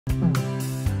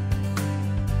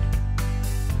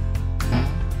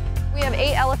We have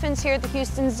 8 elephants here at the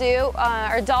Houston Zoo.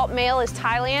 Our adult male is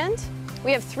Thailand.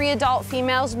 We have 3 adult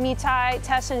females, Mitai,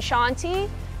 Tess, and Shanti.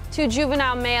 2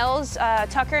 juvenile males,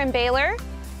 Tucker and Baylor.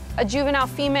 A juvenile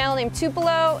female named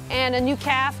Tupelo, and a new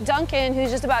calf, Duncan,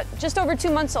 who's just over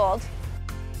 2 months old.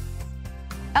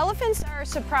 Elephants are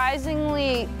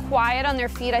surprisingly quiet on their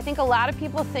feet. I think a lot of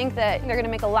people think that they're gonna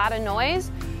make a lot of noise,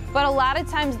 but a lot of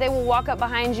times they will walk up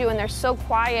behind you and they're so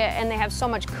quiet and they have so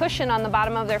much cushion on the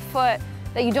bottom of their foot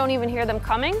that you don't even hear them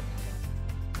coming.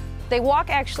 They walk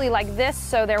actually like this,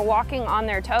 so they're walking on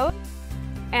their toes.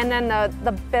 And then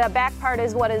the back part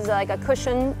is what is like a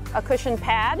cushion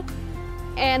pad.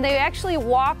 And they actually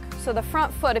walk, so the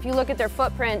front foot, if you look at their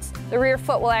footprints, the rear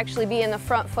foot will actually be in the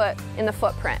front foot in the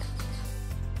footprint.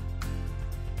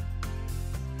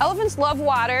 Elephants love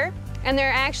water, and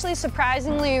they're actually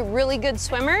surprisingly really good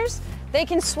swimmers. They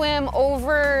can swim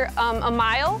over a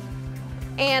mile,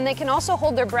 and they can also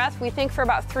hold their breath, we think, for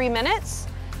about 3 minutes.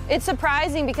 It's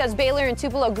surprising because Baylor and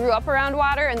Tupelo grew up around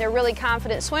water, and they're really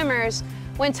confident swimmers.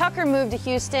 When Tucker moved to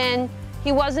Houston,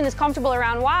 he wasn't as comfortable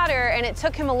around water, and it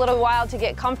took him a little while to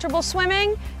get comfortable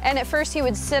swimming. And at first he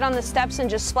would sit on the steps and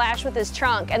just splash with his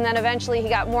trunk, and then eventually he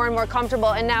got more and more comfortable,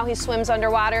 and now he swims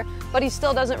underwater, but he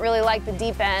still doesn't really like the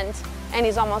deep end, and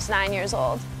he's almost 9 years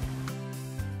old.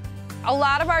 A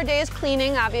lot of our day is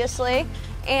cleaning, obviously,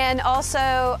 and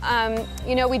also,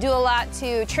 you know, we do a lot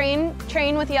to train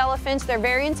with the elephants. They're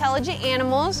very intelligent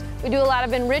animals. We do a lot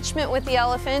of enrichment with the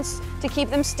elephants to keep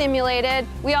them stimulated.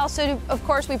 We also, of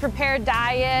course, we prepare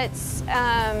diets.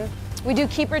 We do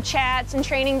keeper chats and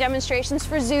training demonstrations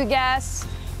for zoo guests.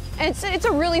 And it's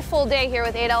a really full day here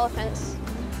with 8 elephants.